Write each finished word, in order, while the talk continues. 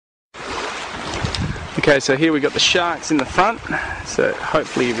Okay, so here we got the sharks in the front, so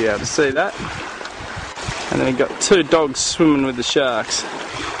hopefully you'll be able to see that. And then we've got two dogs swimming with the sharks.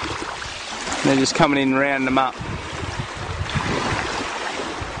 And they're just coming in and rounding them up.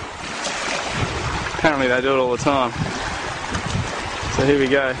 Apparently they do it all the time. So here we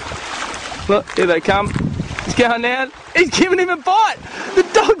go. Look, here they come. He's going down. He's giving him a bite. The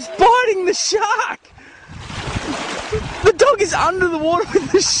dog's biting the shark. The dog is under the water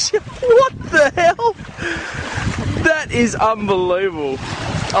with the shark. What the hell? That is unbelievable.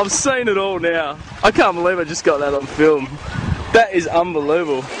 I've seen it all now. I can't believe I just got that on film. That is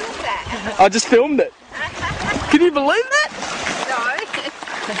unbelievable. I just filmed it. Can you believe that? No.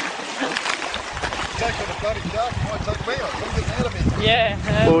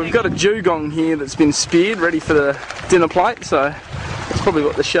 Yeah. Well, we've got a dugong here that's been speared, ready for the dinner plate, so that's probably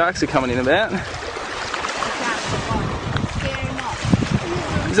what the sharks are coming in about.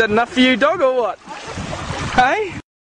 Is that enough for you, dog, or what? Hey?